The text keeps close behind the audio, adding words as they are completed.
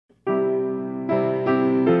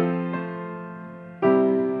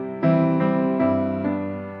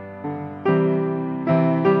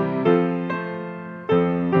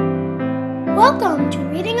to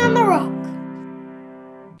Reading on the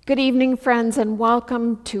Rock. Good evening, friends, and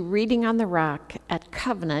welcome to Reading on the Rock at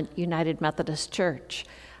Covenant United Methodist Church.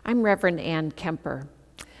 I'm Reverend Ann Kemper.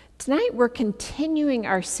 Tonight we're continuing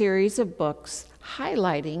our series of books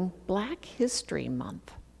highlighting Black History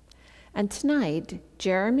Month. And tonight,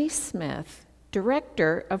 Jeremy Smith,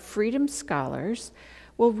 Director of Freedom Scholars,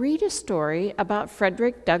 will read a story about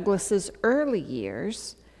Frederick Douglass's early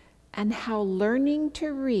years and how learning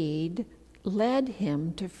to read led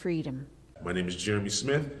him to freedom. My name is Jeremy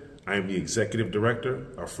Smith. I am the Executive Director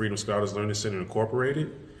of Freedom Scholars Learning Center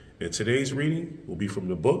Incorporated. And today's reading will be from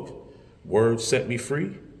the book, Words Set Me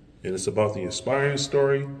Free, and it's about the inspiring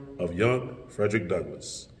story of young Frederick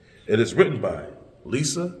Douglass. It is written by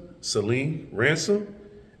Lisa Celine Ransom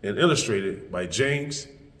and illustrated by James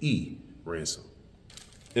E. Ransom.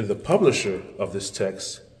 And the publisher of this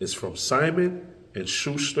text is from Simon &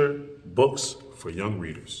 Schuster Books for Young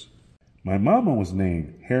Readers. My mama was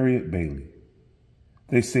named Harriet Bailey.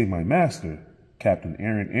 They say my master, Captain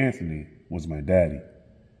Aaron Anthony, was my daddy.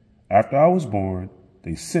 After I was born,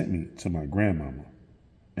 they sent me to my grandmama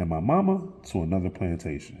and my mama to another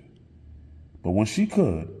plantation. But when she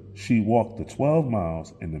could, she walked the 12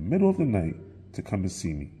 miles in the middle of the night to come and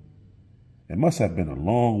see me. It must have been a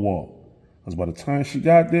long walk, because by the time she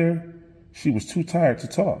got there, she was too tired to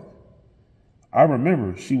talk. I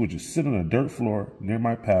remember she would just sit on the dirt floor near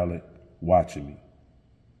my pallet, watching me.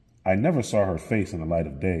 I never saw her face in the light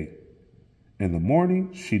of day. In the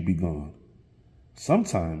morning, she'd be gone.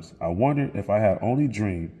 Sometimes I wondered if I had only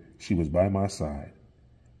dreamed she was by my side,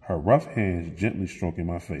 her rough hands gently stroking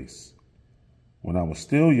my face. When I was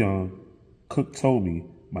still young, Cook told me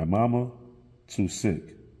my mama too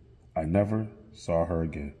sick. I never saw her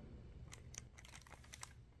again.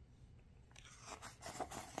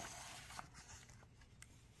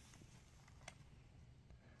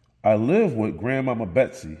 I lived with Grandmama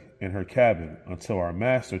Betsy in her cabin until our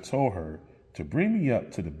master told her to bring me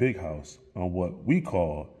up to the big house on what we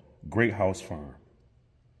call Great House Farm.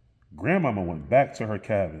 Grandmama went back to her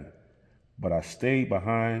cabin, but I stayed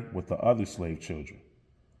behind with the other slave children.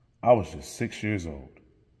 I was just 6 years old.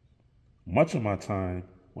 Much of my time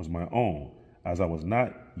was my own, as I was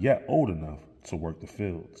not yet old enough to work the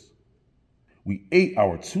fields. We ate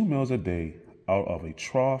our 2 meals a day out of a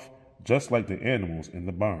trough just like the animals in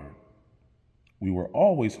the barn. We were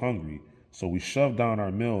always hungry, so we shoved down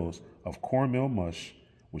our meals of cornmeal mush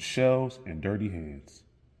with shells and dirty hands.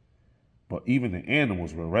 But even the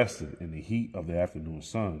animals were rested in the heat of the afternoon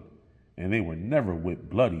sun, and they were never whipped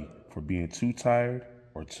bloody for being too tired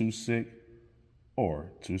or too sick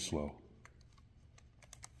or too slow.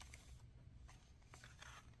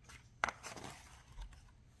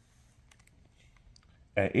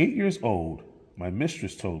 At 8 years old, my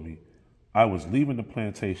mistress told me I was leaving the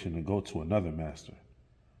plantation to go to another master,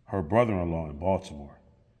 her brother-in-law in Baltimore.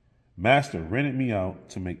 Master rented me out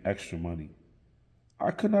to make extra money.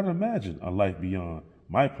 I could not imagine a life beyond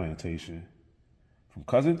my plantation. From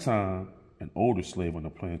Cousin Tom, an older slave on the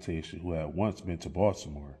plantation who had once been to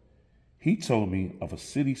Baltimore, he told me of a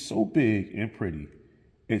city so big and pretty,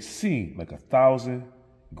 it seemed like 1,000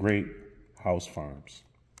 great house farms.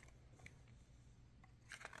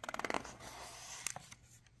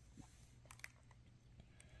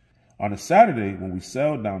 On a Saturday, when we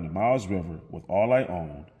sailed down the Miles River with all I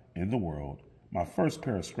owned in the world, my first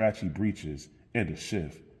pair of scratchy breeches and a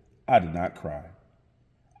shift, I did not cry.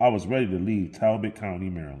 I was ready to leave Talbot County,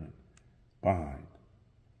 Maryland, behind.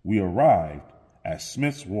 We arrived at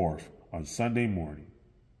Smith's Wharf on Sunday morning.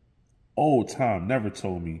 Old Tom never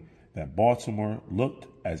told me that Baltimore looked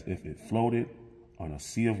as if it floated on a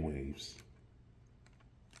sea of waves.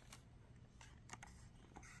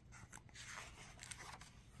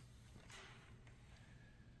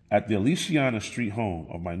 At the Aliciana Street home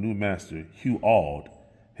of my new master, Hugh Auld,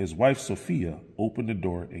 his wife Sophia opened the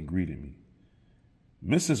door and greeted me.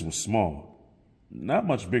 Mrs. was small, not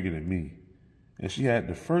much bigger than me, and she had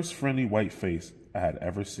the first friendly white face I had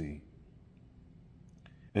ever seen.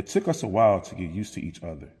 It took us a while to get used to each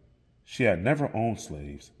other. She had never owned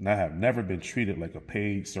slaves, and I have never been treated like a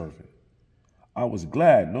paid servant. I was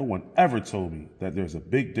glad no one ever told me that there's a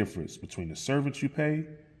big difference between the servant you pay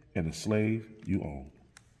and the slave you own.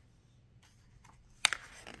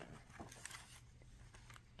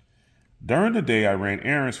 During the day, I ran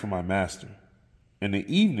errands for my master. In the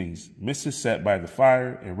evenings, Mrs. sat by the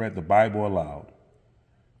fire and read the Bible aloud.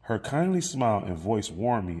 Her kindly smile and voice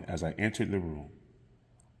warmed me as I entered the room.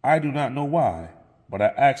 I do not know why, but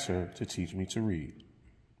I asked her to teach me to read.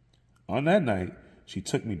 On that night, she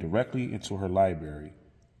took me directly into her library,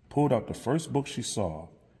 pulled out the first book she saw,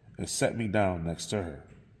 and set me down next to her.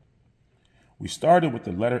 We started with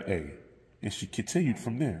the letter A, and she continued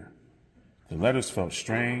from there. The letters felt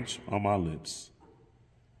strange on my lips.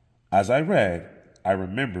 As I read, I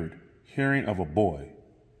remembered hearing of a boy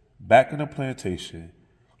back in the plantation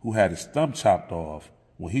who had his thumb chopped off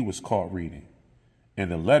when he was caught reading,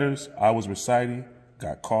 and the letters I was reciting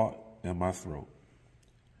got caught in my throat.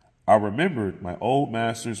 I remembered my old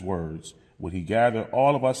master's words when he gathered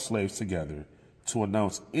all of us slaves together to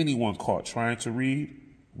announce anyone caught trying to read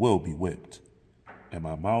will be whipped, and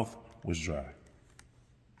my mouth was dry.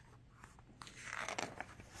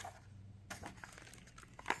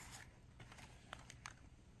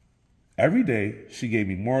 Every day, she gave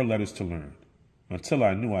me more letters to learn, until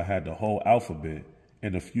I knew I had the whole alphabet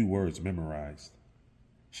and a few words memorized.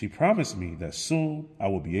 She promised me that soon I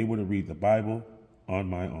would be able to read the Bible on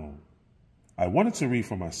my own. I wanted to read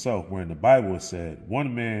for myself where in the Bible it said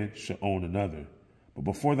one man should own another, but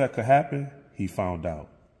before that could happen, he found out.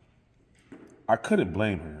 I couldn't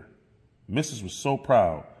blame her. Mrs. was so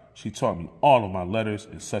proud she taught me all of my letters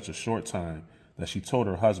in such a short time that she told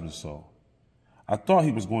her husband so. I thought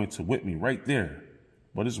he was going to whip me right there,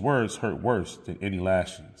 but his words hurt worse than any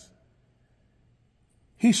lashings.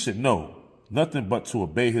 He should know nothing but to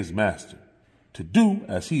obey his master, to do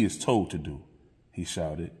as he is told to do, he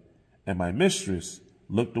shouted, and my mistress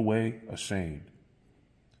looked away ashamed.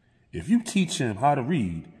 If you teach him how to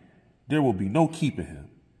read, there will be no keeping him.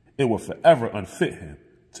 It will forever unfit him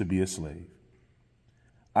to be a slave.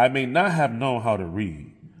 I may not have known how to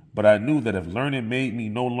read, but I knew that if learning made me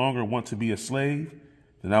no longer want to be a slave,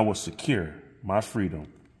 then I would secure my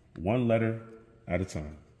freedom, one letter at a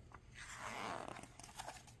time.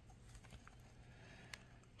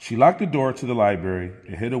 She locked the door to the library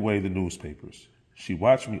and hid away the newspapers. She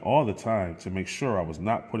watched me all the time to make sure I was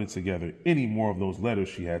not putting together any more of those letters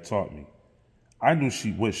she had taught me. I knew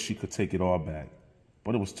she wished she could take it all back,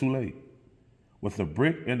 but it was too late. With a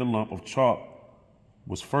brick and a lump of chalk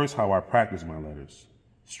was first how I practiced my letters.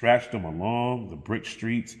 Scratched them along the brick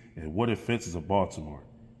streets and wooden fences of Baltimore.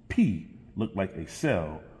 P looked like a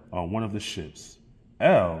sail on one of the ships.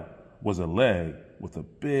 L was a leg with a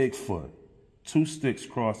big foot. 2 sticks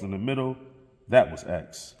crossed in the middle. That was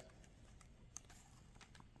X.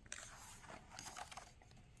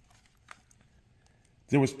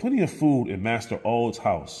 There was plenty of food in Master Old's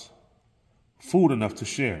house. Food enough to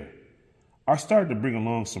share. I started to bring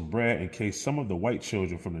along some bread in case some of the white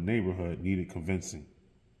children from the neighborhood needed convincing.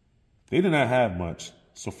 They did not have much,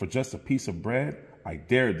 so for just a piece of bread, I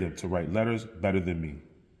dared them to write letters better than me.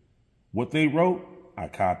 What they wrote, I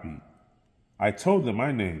copied. I told them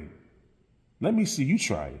my name. Let me see you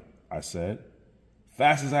try it, I said.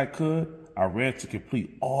 Fast as I could, I ran to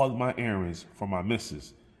complete all of my errands for my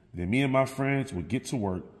missus. Then me and my friends would get to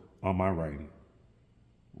work on my writing.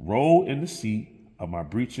 Rolled in the seat of my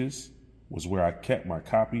breeches was where I kept my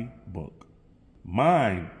copy book.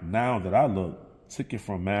 Mine, now that I look, took it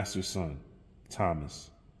from Master's son, Thomas.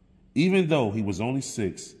 Even though he was only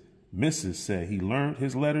 6, Mrs. said he learned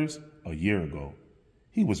his letters a year ago.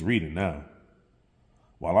 He was reading now.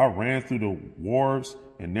 While I ran through the wharves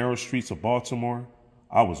and narrow streets of Baltimore,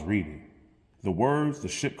 I was reading. The words the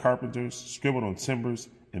ship carpenters scribbled on timbers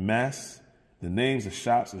and masts, the names of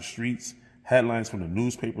shops and streets, headlines from the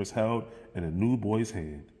newspapers held in a new boy's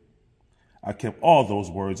hand. I kept all those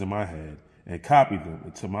words in my head and copied them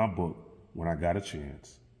into my book when I got a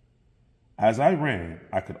chance. As I ran,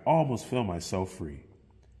 I could almost feel myself free,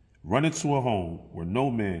 running to a home where no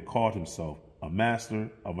man called himself a master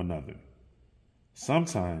of another.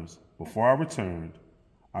 Sometimes, before I returned,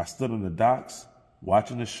 I stood on the docks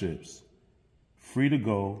watching the ships, free to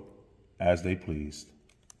go as they pleased.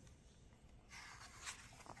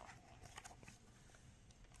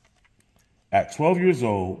 At 12 years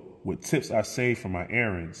old, with tips I saved from my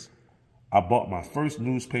errands, I bought my first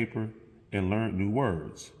newspaper and learned new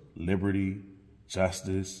words: liberty,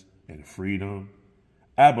 justice, and freedom.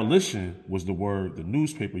 Abolition was the word the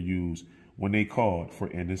newspaper used when they called for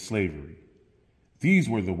ending slavery. These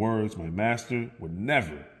were the words my master would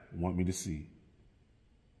never want me to see.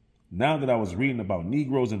 Now that I was reading about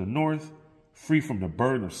Negroes in the North, free from the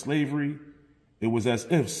burden of slavery, it was as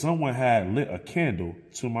if someone had lit a candle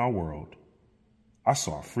to my world. I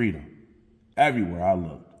saw freedom everywhere I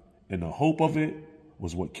looked, and the hope of it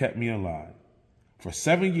was what kept me alive. For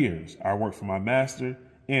 7 years, I worked for my master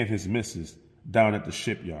and his missus down at the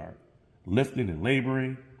shipyard, lifting and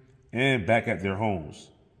laboring, and back at their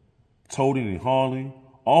homes, toting and hauling,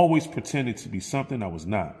 always pretending to be something I was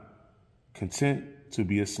not, content to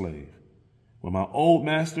be a slave. When my old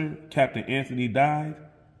master, Captain Anthony, died,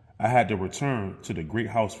 I had to return to the great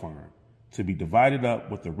house farm to be divided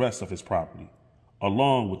up with the rest of his property,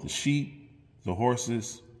 along with the sheep, the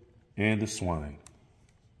horses, and the swine.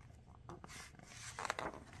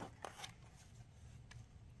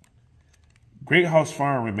 Great House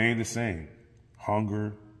Farm remained the same.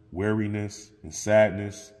 Hunger, weariness, and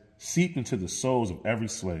sadness seeped into the souls of every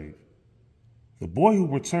slave. The boy who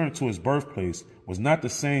returned to his birthplace was not the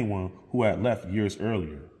same one who had left years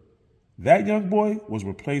earlier. That young boy was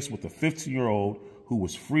replaced with a 15-year-old who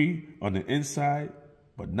was free on the inside,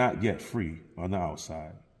 but not yet free on the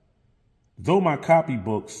outside. Though my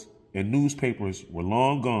copybooks and newspapers were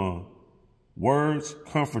long gone, words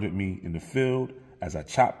comforted me in the field as I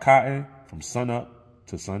chopped cotton from sunup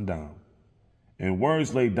to sundown. And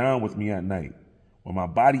words lay down with me at night. When my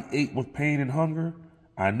body ached with pain and hunger,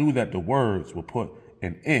 I knew that the words would put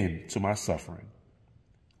an end to my suffering.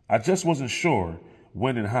 I just wasn't sure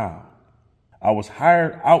when and how. I was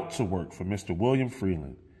hired out to work for Mr. William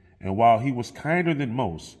Freeland, and while he was kinder than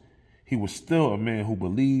most, he was still a man who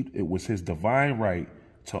believed it was his divine right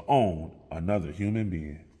to own another human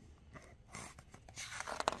being.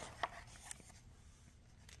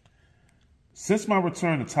 Since my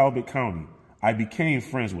return to Talbot County, I became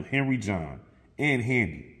friends with Henry John and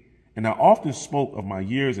Handy, and I often spoke of my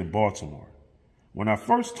years in Baltimore. When I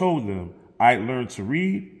first told them I had learned to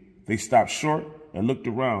read, they stopped short and looked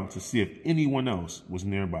around to see if anyone else was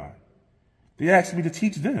nearby. They asked me to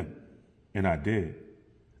teach them, and I did.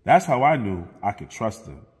 That's how I knew I could trust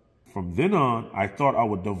them. From then on, I thought I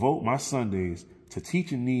would devote my Sundays to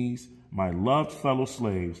teaching these, my loved fellow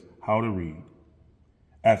slaves, how to read.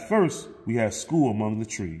 At first, we had school among the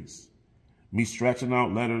trees, me stretching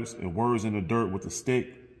out letters and words in the dirt with a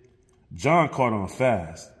stick. John caught on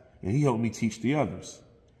fast, and he helped me teach the others.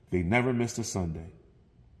 They never missed a Sunday.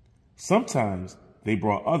 Sometimes they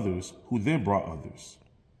brought others who then brought others.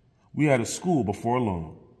 We had a school before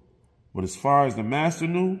long, but as far as the master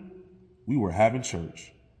knew, we were having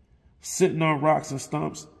church. Sitting on rocks and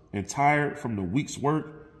stumps and tired from the week's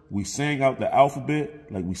work, we sang out the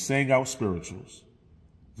alphabet like we sang out spirituals.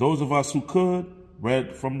 Those of us who could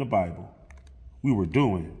read from the Bible. We were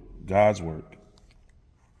doing God's work.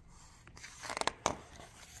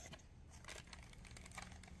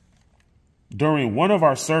 During one of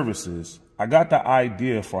our services, I got the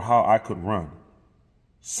idea for how I could run.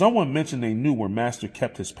 Someone mentioned they knew where Master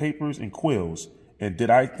kept his papers and quills, and did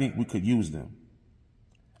I think we could use them?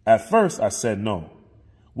 At first, I said no.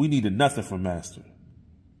 We needed nothing from Master.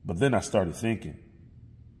 But then I started thinking.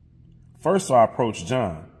 First, I approached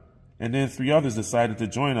John, and then 3 others decided to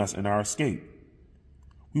join us in our escape.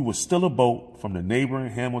 We would steal a boat from the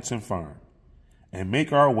neighboring Hamilton farm and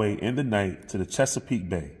make our way in the night to the Chesapeake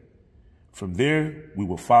Bay. From there, we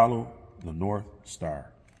would follow the North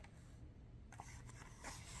Star.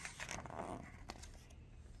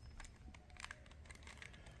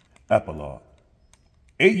 Epilogue.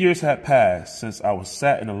 8 years had passed since I was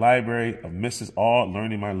sat in the library of Mrs. Auld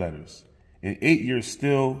learning my letters, and 8 years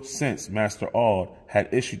still since Master Auld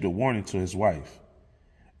had issued a warning to his wife.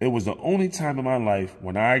 It was the only time in my life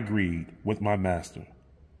when I agreed with my master.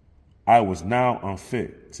 I was now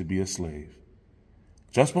unfit to be a slave.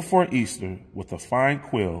 Just before Easter, with a fine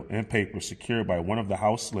quill and paper secured by one of the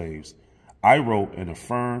house slaves, I wrote in a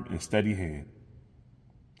firm and steady hand.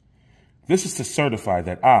 This is to certify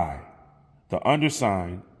that I, the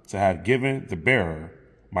undersigned, to have given the bearer,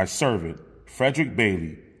 my servant, Frederick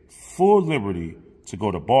Bailey, full liberty to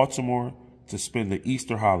go to Baltimore to spend the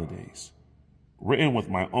Easter holidays. Written with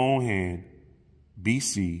my own hand,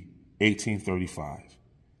 B.C. 1835.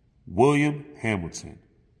 William Hamilton,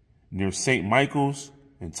 near St. Michael's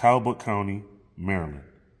in Talbot County, Maryland.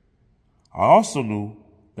 I also knew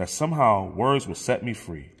that somehow words would set me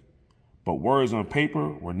free, but words on paper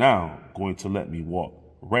were now going to let me walk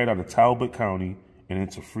right out of Talbot County and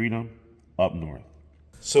into freedom up north.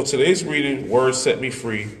 So today's reading, Words Set Me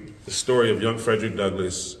Free, the story of young Frederick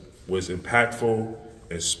Douglass, was impactful,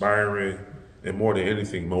 inspiring, and more than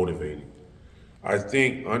anything, motivating. I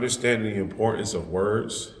think understanding the importance of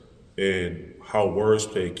words and how words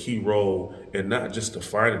play a key role in not just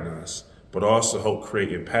defining us, but also help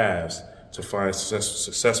creating paths to find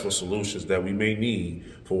successful solutions that we may need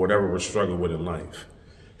for whatever we're struggling with in life.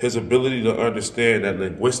 His ability to understand that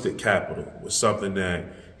linguistic capital was something that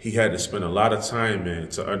he had to spend a lot of time in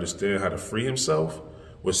to understand how to free himself,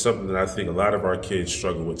 was something that I think a lot of our kids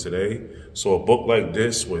struggle with today. So a book like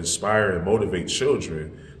this will inspire and motivate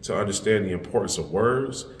children to understand the importance of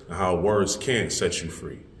words and how words can set you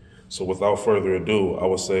free. So without further ado, I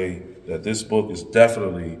would say that this book is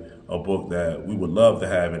definitely a book that we would love to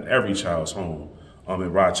have in every child's home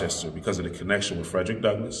in Rochester because of the connection with Frederick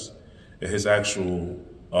Douglass and his actual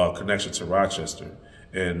connection to Rochester.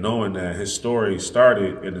 And knowing that his story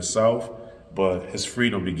started in the South but his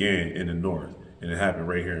freedom began in the North, and it happened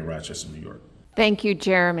right here in Rochester, New York. Thank you,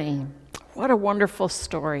 Jeremy. What a wonderful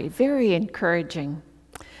story. Very encouraging.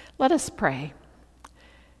 Let us pray.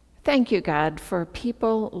 Thank you, God, for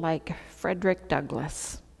people like Frederick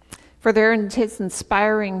Douglass, for his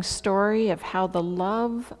inspiring story of how the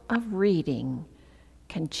love of reading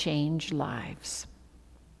can change lives.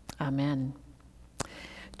 Amen.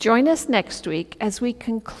 Join us next week as we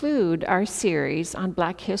conclude our series on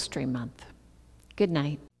Black History Month. Good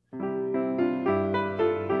night.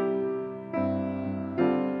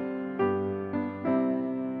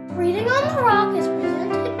 Reading on the Rock is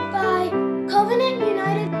presented by Covenant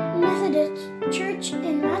United Methodist Church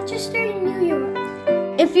in Rochester, New York.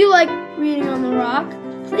 If you like Reading on the Rock,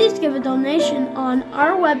 please give a donation on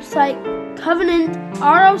our website,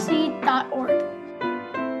 covenantroc.org.